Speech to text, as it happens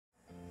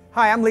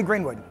Hi, I'm Lee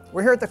Greenwood.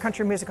 We're here at the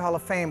Country Music Hall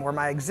of Fame where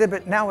my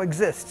exhibit now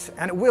exists,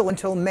 and it will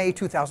until May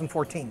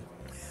 2014.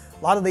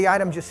 A lot of the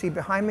items you see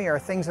behind me are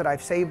things that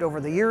I've saved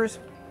over the years.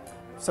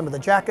 Some of the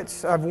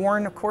jackets I've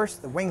worn, of course,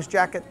 the Wings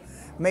jacket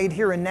made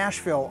here in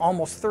Nashville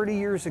almost 30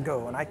 years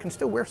ago, and I can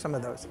still wear some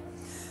of those.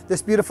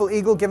 This beautiful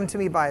eagle given to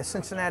me by a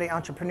Cincinnati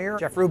entrepreneur,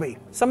 Jeff Ruby.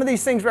 Some of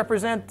these things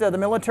represent the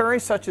military,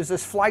 such as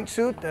this flight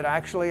suit that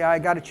actually I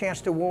got a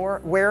chance to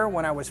wear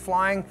when I was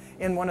flying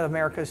in one of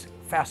America's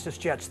fastest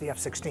jets, the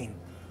F-16.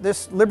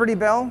 This Liberty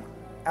Bell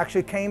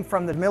actually came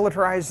from the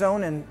militarized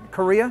zone in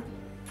Korea,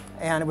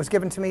 and it was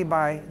given to me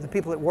by the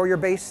people at Warrior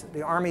Base,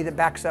 the army that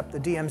backs up the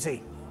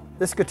DMZ.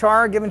 This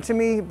guitar given to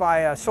me by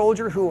a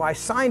soldier who I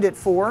signed it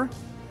for,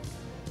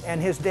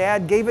 and his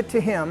dad gave it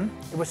to him.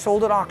 It was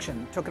sold at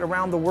auction, took it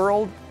around the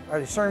world,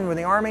 serving with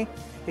the Army.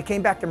 He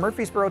came back to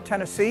Murfreesboro,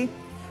 Tennessee,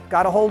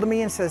 got a hold of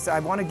me and says,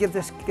 I want to give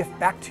this gift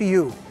back to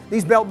you.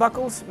 These belt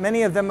buckles,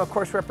 many of them of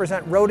course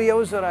represent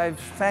rodeos that I've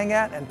sang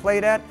at and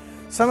played at.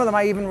 Some of them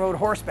I even rode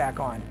horseback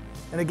on.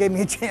 And it gave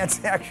me a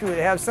chance actually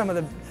to have some of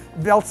the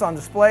belts on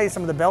display,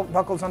 some of the belt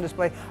buckles on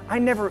display. I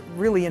never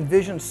really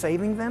envisioned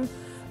saving them,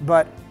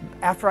 but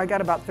after I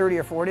got about 30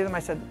 or 40 of them, I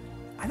said,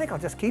 I think I'll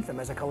just keep them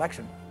as a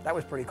collection. That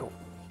was pretty cool.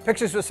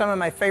 Pictures with some of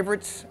my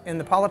favorites in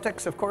the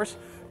politics, of course.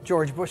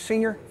 George Bush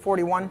Sr.,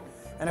 41,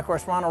 and of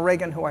course Ronald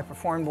Reagan, who I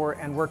performed for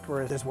and worked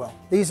with as well.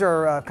 These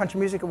are Country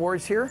Music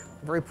Awards here.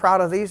 Very proud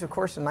of these, of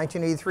course, in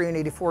 1983 and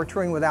 84,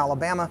 touring with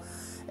Alabama,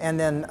 and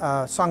then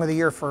Song of the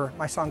Year for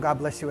my song God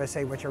Bless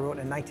USA, which I wrote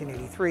in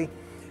 1983.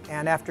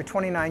 And after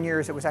 29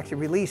 years, it was actually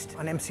released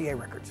on MCA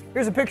Records.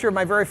 Here's a picture of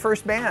my very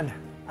first band.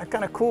 I'm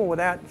kind of cool with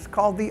that. It's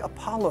called the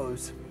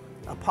Apollos.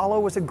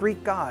 Apollo was a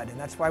Greek god, and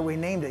that's why we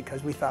named it,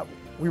 because we thought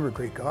we were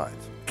Greek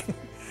gods.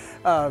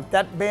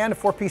 That band, a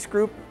four-piece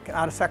group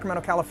out of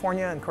Sacramento,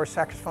 California, and of course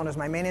saxophone is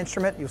my main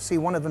instrument. You'll see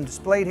one of them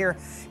displayed here.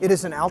 It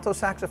is an alto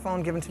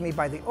saxophone given to me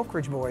by the Oak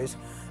Ridge Boys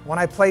when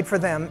I played for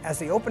them as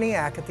the opening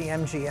act at the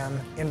MGM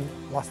in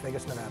Las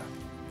Vegas, Nevada.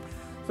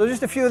 So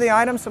just a few of the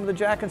items, some of the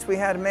jackets we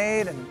had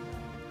made, and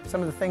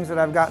some of the things that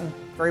I've gotten.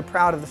 Very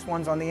proud of this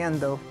ones on the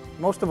end though.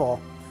 Most of all,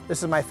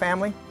 this is my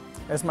family.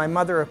 There's my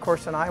mother, of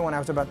course, and I when I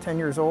was about 10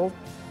 years old.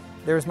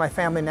 There's my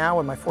family now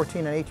with my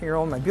 14 and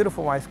 18-year-old, my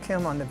beautiful wife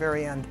Kim on the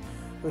very end,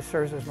 who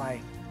serves as my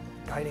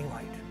guiding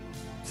light.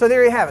 So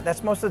there you have it.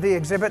 That's most of the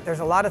exhibit.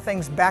 There's a lot of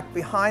things back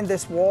behind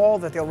this wall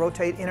that they'll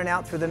rotate in and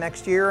out through the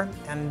next year,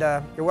 and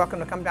you're welcome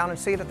to come down and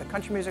see it at the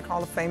Country Music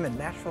Hall of Fame in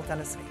Nashville,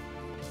 Tennessee.